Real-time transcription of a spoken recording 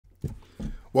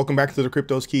Welcome back to the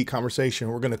Crypto's Key conversation.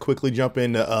 We're going to quickly jump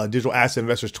into digital asset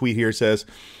investors tweet here. It says,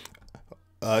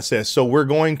 so we're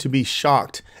going to be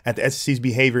shocked at the SEC's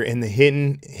behavior in the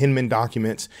hidden Hinman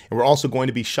documents. And we're also going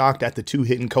to be shocked at the two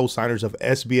hidden co-signers of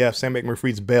SBF, Sam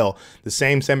Bankman-Fried's bail, the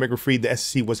same Sam Bankman-Fried the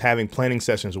SEC was having planning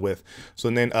sessions with. So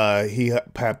then he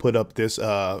had put up this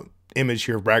image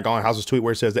here of Brad Garlenhouse's tweet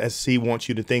where it says the SEC wants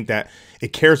you to think that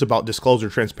it cares about disclosure,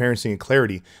 transparency, and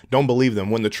clarity. Don't believe them.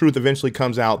 When the truth eventually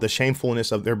comes out, the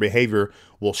shamefulness of their behavior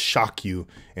will shock you.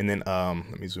 And then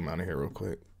let me zoom out of here real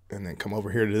quick and then come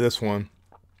over here to this one.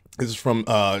 This is from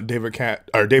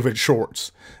David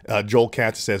Schwartz. Joel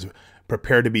Katz says,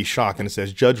 prepare to be shocked. And it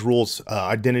says, judge rules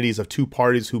identities of two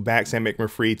parties who back Sam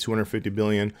Bankman-Fried, $250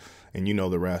 billion, and you know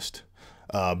the rest.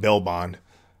 Bail bond.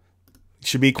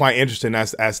 Should be quite interesting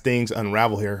as things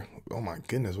unravel here. Oh my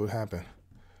goodness, what happened?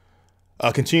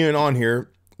 Continuing on here,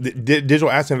 the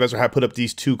digital asset investor had put up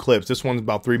these two clips. This one's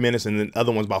about 3 minutes and the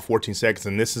other one's about 14 seconds.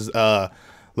 And this is,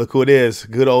 look who it is.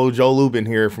 Good old Joe Lubin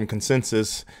here from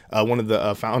Consensus, one of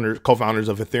the co-founders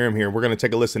of Ethereum here. We're going to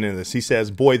take a listen to this. He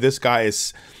says, boy, this guy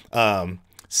is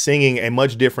singing a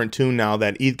much different tune now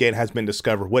that ETHgate has been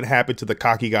discovered. What happened to the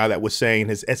cocky guy that was saying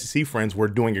his SEC friends were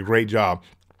doing a great job?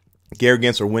 Gary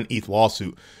Gensler win ETH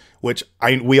lawsuit, which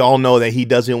we all know that he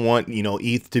doesn't want,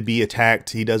 ETH to be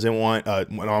attacked. He doesn't want,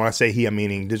 when I say he, I'm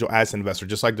meaning digital asset investor,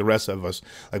 just like the rest of us.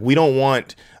 Like, we don't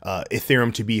want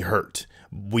Ethereum to be hurt.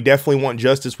 We definitely want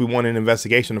justice. We want an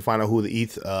investigation to find out who the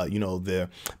ETH, the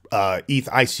ETH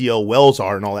ICO wells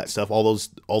are and all that stuff, all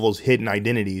those hidden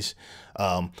identities.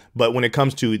 But when it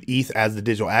comes to ETH as the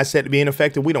digital asset being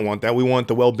affected, we don't want that. We want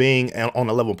the well-being on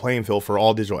a level playing field for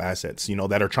all digital assets,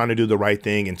 that are trying to do the right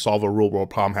thing and solve a real world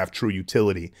problem, have true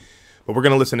utility. But we're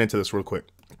going to listen into this real quick.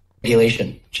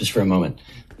 Regulation, just for a moment.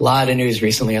 A lot of news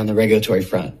recently on the regulatory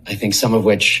front, I think some of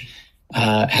which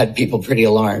had people pretty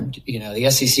alarmed. The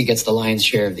SEC gets the lion's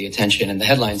share of the attention and the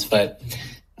headlines, but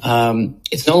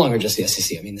it's no longer just the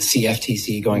SEC. I mean, the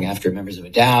CFTC going after members of a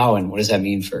DAO, and what does that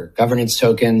mean for governance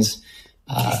tokens?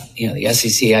 The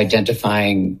SEC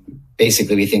identifying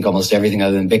basically, we think almost everything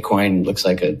other than Bitcoin looks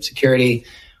like a security.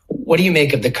 What do you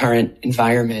make of the current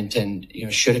environment? And,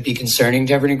 should it be concerning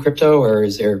to everyone in crypto, or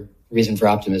is there reason for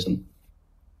optimism?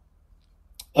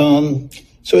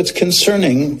 So it's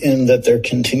concerning in that there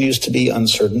continues to be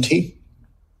uncertainty.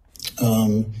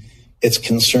 It's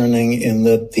concerning in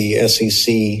that the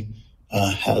SEC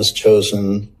has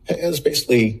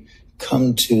basically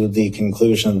come to the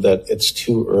conclusion that it's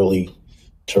too early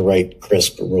to write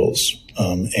crisp rules.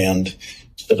 And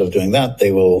instead of doing that,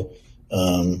 they will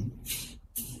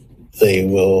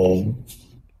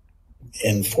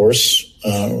enforce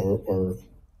or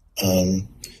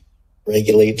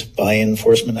regulate by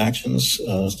enforcement actions.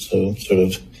 So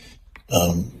sort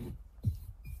of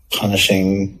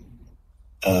punishing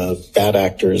bad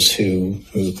actors who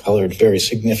colored very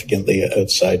significantly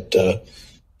outside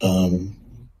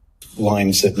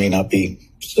lines that may not be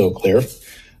so clear.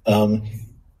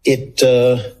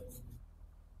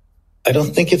 I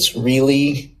don't think it's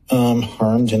really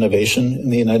harmed innovation in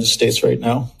the United States right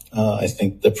now. I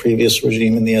think the previous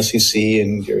regime in the SEC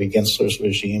and Gary Gensler's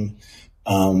regime,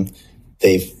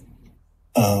 they've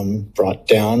brought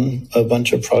down a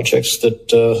bunch of projects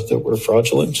that were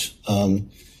fraudulent.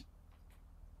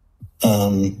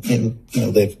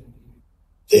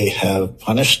 They have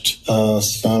punished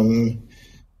some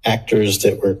actors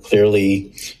that were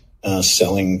clearly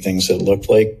selling things that looked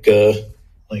like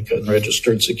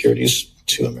unregistered securities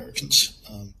to Americans.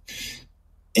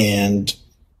 And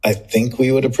I think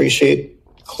we would appreciate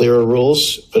clearer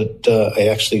rules, but I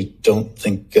actually don't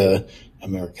think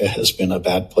America has been a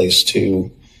bad place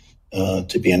to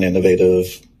be an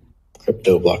innovative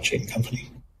crypto blockchain company.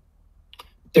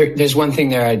 There's one thing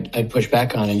there I'd push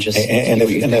back on, and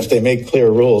if they make clear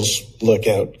rules, look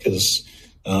out, because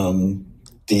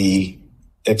the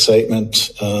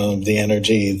excitement, the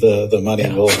energy, the money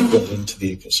will go into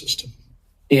the ecosystem.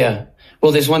 Yeah.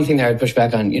 Well, there's one thing there I'd push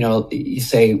back on. You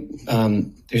say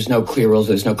there's no clear rules,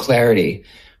 there's no clarity.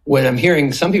 What I'm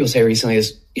hearing some people say recently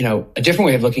is, a different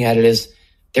way of looking at it is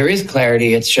there is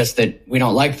clarity. It's just that we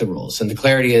don't like the rules. And the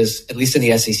clarity is, at least in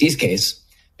the SEC's case,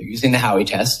 they're using the Howey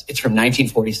test. It's from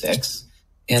 1946,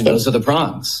 and those are the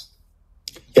prongs.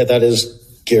 Yeah, that is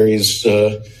Gary's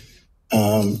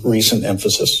recent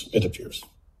emphasis, it appears.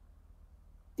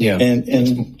 Yeah.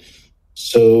 And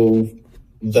so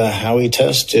the Howey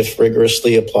test, if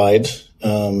rigorously applied,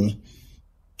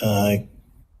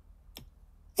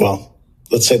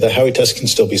 let's say the Howey test can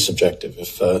still be subjective.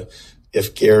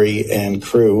 If Gary and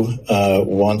crew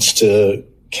wants to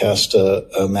cast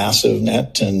a massive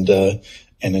net and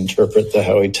and interpret the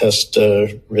Howey test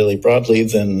really broadly,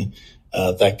 then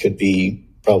that could be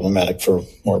problematic for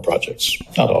more projects,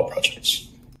 not all projects.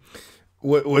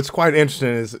 What's quite interesting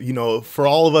is, for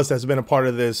all of us that's been a part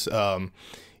of this,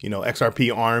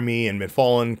 XRP army and been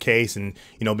following case and,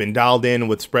 been dialed in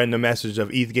with spreading the message of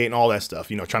ETHgate and all that stuff,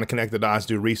 trying to connect the dots,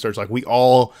 do research. Like, we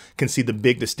all can see the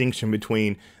big distinction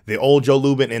between the old Joe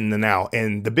Lubin and the now.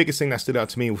 And the biggest thing that stood out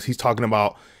to me was he's talking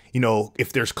about,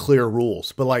 if there's clear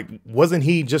rules. But like, wasn't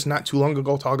he just not too long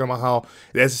ago talking about how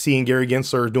the SEC and Gary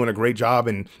Gensler are doing a great job,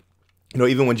 and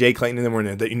even when Jay Clayton and them were in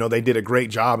it, they did a great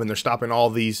job and they're stopping all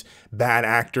these bad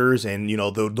actors, and,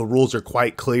 the rules are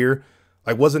quite clear.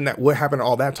 Like, wasn't that what happened to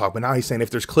all that talk? But now he's saying if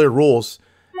there's clear rules,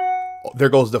 there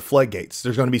goes the floodgates.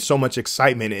 There's going to be so much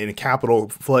excitement and capital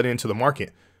flood into the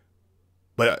market.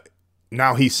 But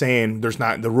now he's saying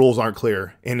the rules aren't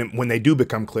clear. And when they do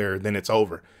become clear, then it's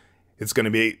over. It's going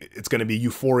to be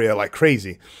euphoria like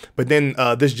crazy. But then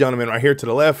this gentleman right here to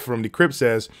the left from Decrypt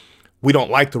says, we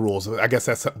don't like the rules. I guess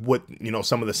that's what,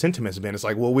 some of the sentiments have been. It's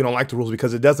like, well, we don't like the rules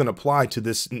because it doesn't apply to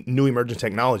this new emerging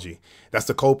technology. That's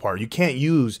the cold part. You can't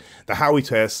use the Howey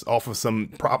test off of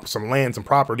some land, some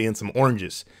property, and some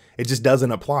oranges. It just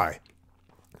doesn't apply.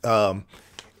 And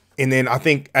then I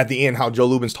think at the end, how Joe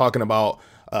Lubin's talking about,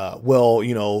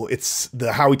 it's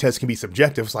the Howey test can be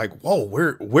subjective. It's like, whoa,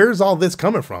 where's all this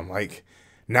coming from? Like,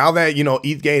 now that,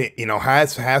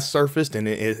 ETHgate, has surfaced and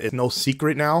it's no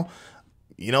secret now.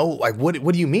 Like,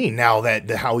 what do you mean now that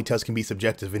the Howey test can be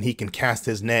subjective and he can cast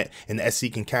his net and the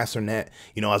SEC can cast their net,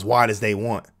 as wide as they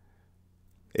want?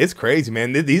 It's crazy,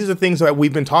 man. These are things that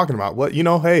we've been talking about. What,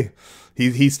 hey,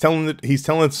 he's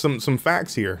telling some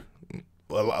facts here.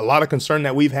 A lot of concern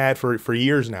that we've had for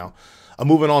years now.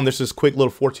 Moving on, there's this quick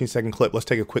little 14-second clip. Let's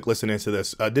take a quick listen into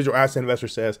this. Digital asset investor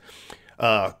says,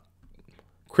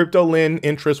 Crypto Lend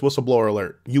interest whistleblower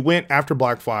alert. You went after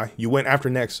BlockFi. You went after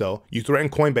Nexo. You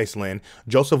threatened Coinbase Lend.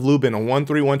 Joseph Lubin on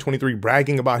 13123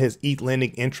 bragging about his ETH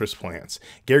lending interest plans.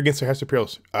 Gary Gensler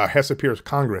has appeared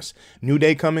Congress. New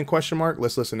day coming? ?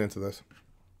 Let's listen into this.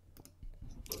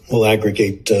 We'll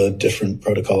aggregate different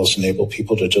protocols, enable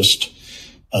people to just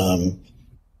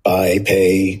buy,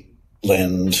 pay,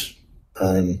 lend,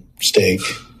 earn, stake,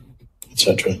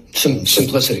 etc.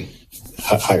 Simplicity.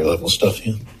 Higher level stuff,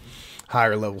 yeah.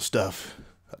 Higher level stuff,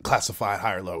 classified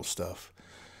higher level stuff.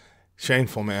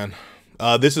 Shameful, man.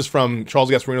 This is from Charles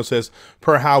Gasparino says,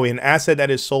 per Howey, an asset that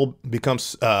is sold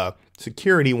becomes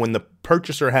security when the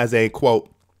purchaser has a, quote,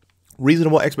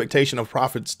 reasonable expectation of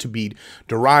profits to be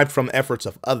derived from efforts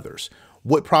of others.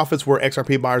 What profits were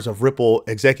XRP buyers of Ripple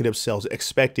executive sales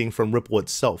expecting from Ripple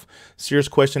itself? Serious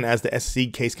question as the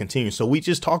SEC case continues. So we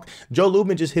just talked, Joe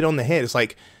Lubin just hit on the head. It's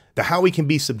like the Howey can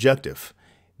be subjective.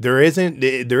 There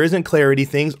isn't clarity.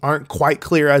 Things aren't quite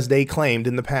clear as they claimed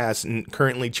in the past. And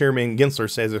currently Chairman Gensler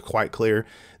says it's quite clear.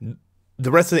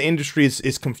 The rest of the industry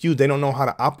is confused. They don't know how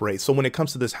to operate. So when it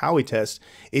comes to this Howey test,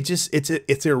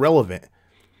 it's irrelevant.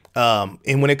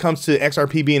 And when it comes to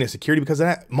XRP being a security, because of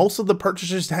that, most of the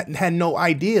purchasers had no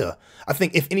idea. I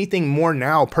think if anything more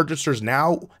now, purchasers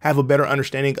now have a better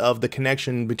understanding of the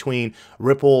connection between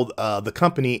Ripple, the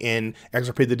company, and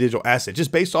XRP, the digital asset,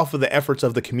 just based off of the efforts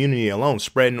of the community alone,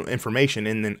 spreading information.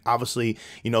 And then obviously,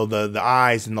 the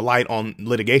eyes and the light on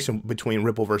litigation between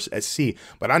Ripple versus SEC.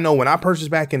 But I know when I purchased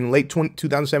back in late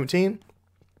 2017,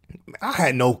 I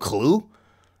had no clue.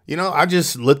 I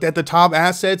just looked at the top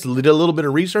assets, did a little bit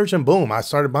of research, and boom, I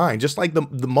started buying. Just like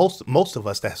the most of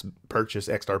us that's purchased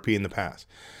XRP in the past.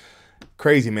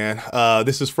 Crazy, man.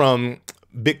 This is from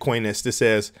Bitcoinist. It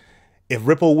says, if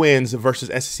Ripple wins versus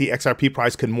SEC, XRP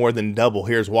price could more than double.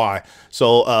 Here's why.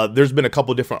 So there's been a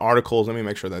couple different articles. Let me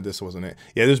make sure that this wasn't it.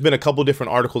 Yeah, there's been a couple different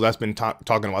articles that's been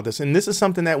talking about this. And this is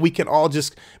something that we can all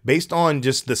just, based on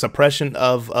just the suppression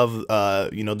of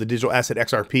the digital asset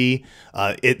XRP,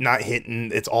 it not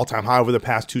hitting its all-time high over the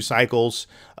past 2 cycles,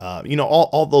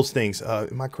 all those things.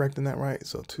 Am I correct in that, right?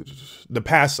 So the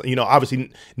past, obviously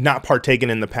not partaking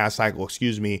in the past cycle,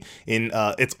 excuse me, in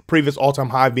its previous all-time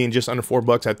high being just under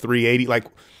 $4 at 380. Like,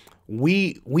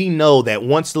 we know that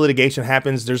once the litigation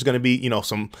happens, there's going to be,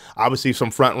 some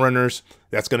front runners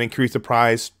that's going to increase the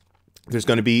price. There's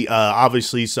going to be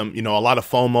obviously some, a lot of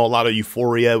FOMO, a lot of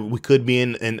euphoria. We could be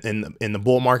in the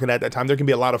bull market at that time. There can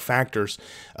be a lot of factors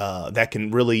that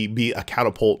can really be a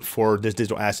catapult for this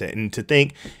digital asset. And to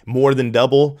think more than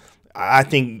double, I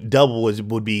think double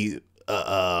would be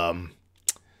that'd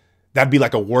be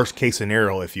like a worst case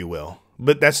scenario, if you will.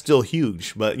 But that's still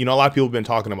huge. But, a lot of people have been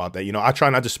talking about that. I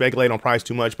try not to speculate on price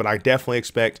too much, but I definitely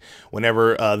expect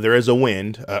whenever there is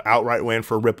a outright win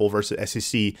for Ripple versus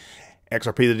SEC,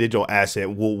 XRP, the digital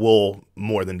asset, will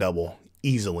more than double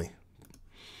easily.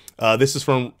 This is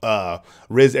from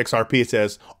Riz XRP. It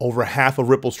says over half of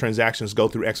Ripple's transactions go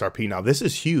through XRP. Now, this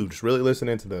is huge. Really listen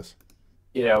into this.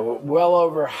 You know, well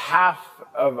over half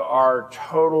of our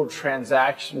total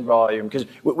transaction volume, because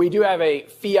we do have a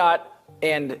fiat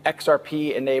and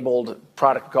XRP enabled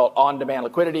product called on-demand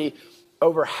liquidity.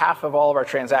 Over half of all of our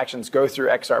transactions go through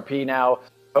XRP now.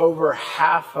 Over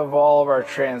half of all of our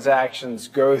transactions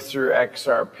go through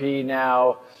XRP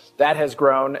now. That has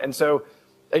grown. And so,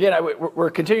 again,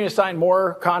 we're continuing to sign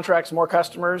more contracts, more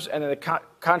customers, and then the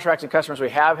contracts and customers we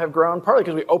have grown, partly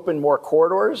because we opened more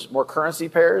corridors, more currency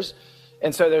pairs.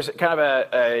 And so there's kind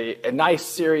of a nice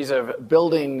series of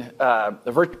building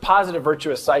the positive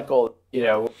virtuous cycle, you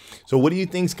know. So what do you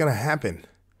think is going to happen?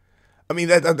 I mean,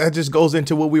 that just goes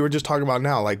into what we were just talking about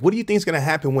now. Like, what do you think is going to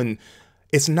happen when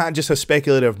it's not just a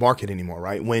speculative market anymore,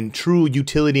 right? When true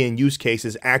utility and use case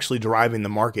is actually driving the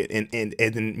market,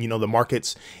 and you know, the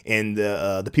markets and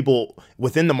the people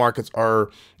within the markets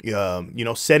are you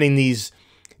know, setting these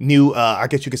new I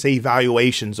guess you could say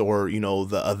evaluations, or you know,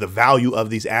 the value of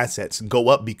these assets go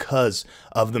up because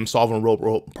of them solving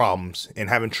real problems and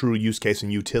having true use case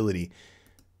and utility.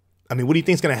 I mean, what do you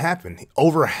think is going to happen?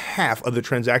 Over half of the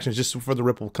transactions just for the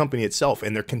Ripple company itself,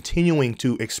 and they're continuing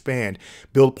to expand,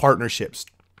 build partnerships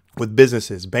with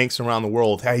businesses, banks around the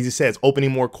world. As he says,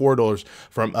 opening more corridors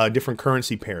from different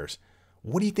currency pairs.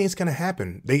 What do you think is going to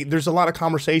happen? There's a lot of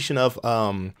conversation of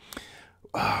why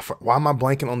am I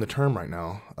blanking on the term right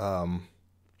now?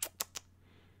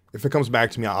 If it comes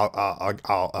back to me,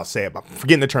 I'll say it. I'm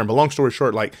forgetting the term, but long story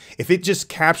short, like if it just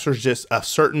captures just a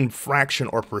certain fraction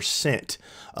or percent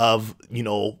of, you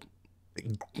know,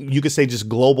 you could say just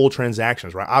global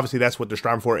transactions, right? Obviously, that's what they're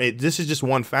striving for. This is just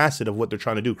one facet of what they're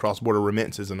trying to do, cross-border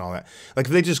remittances and all that. Like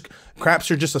if they just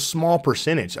capture just a small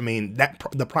percentage, I mean,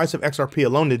 the price of XRP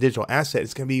alone, the digital asset,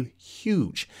 is going to be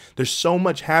huge. There's so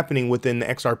much happening within the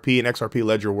XRP and XRP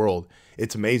ledger world.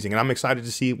 It's amazing, and I'm excited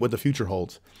to see what the future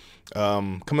holds.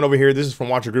 Coming over here, this is from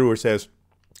Watcher Guru. It says,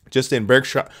 just in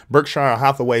Berkshire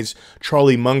Hathaway's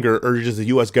Charlie Munger urges the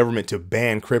U.S. government to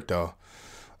ban crypto.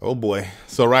 Oh boy.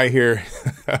 So right here,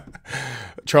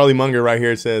 Charlie Munger right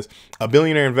here says, a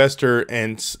billionaire investor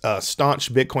and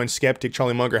staunch Bitcoin skeptic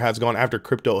Charlie Munger has gone after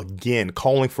crypto again,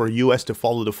 calling for the U.S. to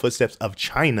follow the footsteps of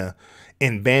China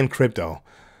and ban crypto.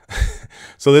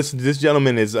 So this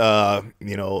gentleman is,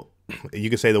 you know, you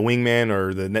could say the wingman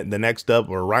or the next up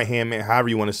or right hand man, however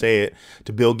you want to say it,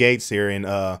 to Bill Gates here. And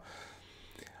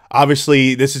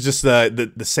obviously, this is just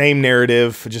the same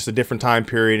narrative, just a different time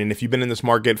period. And if you've been in this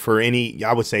market for any,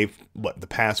 I would say, what, the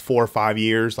past 4 or 5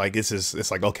 years, like it's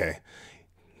like, okay,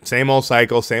 same old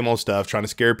cycle, same old stuff, trying to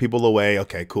scare people away.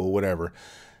 Okay, cool, whatever.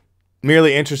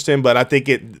 Merely interesting, but I think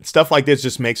stuff like this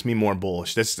just makes me more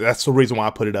bullish. That's the reason why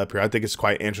I put it up here. I think it's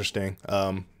quite interesting.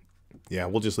 Yeah,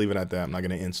 we'll just leave it at that. I'm not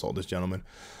going to insult this gentleman.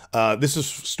 This is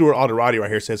Stuart Alderati right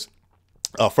here. It says,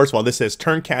 first of all, this says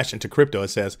turn cash into crypto. It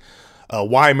says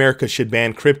why America should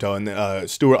ban crypto. And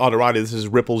Stuart Alderati, this is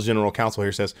Ripple's general counsel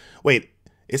here, says, wait,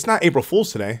 it's not April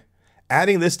Fool's today.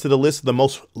 Adding this to the list of the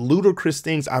most ludicrous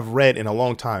things I've read in a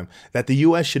long time, that the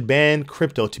U.S. should ban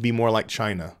crypto to be more like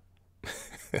China.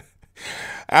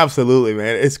 Absolutely,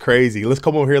 man. It's crazy. Let's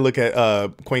come over here and look at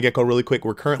CoinGecko really quick.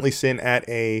 We're currently sitting at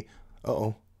a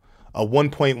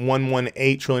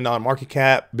 $1.118 trillion market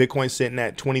cap. Bitcoin sitting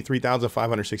at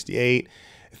 23,568.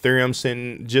 Ethereum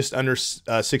sitting just under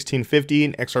 1650.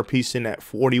 And XRP sitting at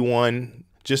 41,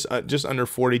 just under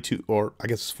 42, or I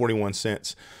guess it's 41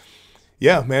 cents.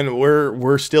 Yeah, man,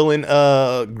 we're still in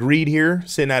greed here,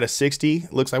 sitting at a 60.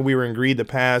 Looks like we were in greed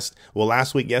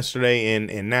last week, yesterday,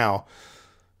 and now.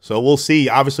 So we'll see.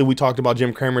 Obviously, we talked about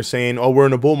Jim Cramer saying, oh, we're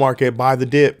in a bull market, buy the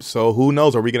dip. So who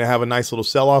knows? Are we going to have a nice little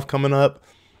sell-off coming up?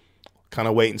 Kind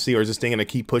of wait and see. Or is this thing going to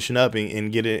keep pushing up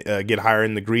and get higher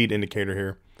in the greed indicator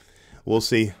here? We'll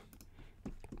see.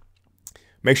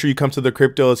 Make sure you come to the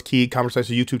Crypto is Key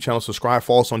Conversation YouTube channel. Subscribe.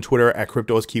 Follow us on Twitter at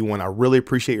Crypto is Key 1. I really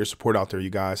appreciate your support out there,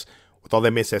 you guys. With all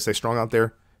that being said, stay strong out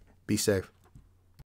there. Be safe.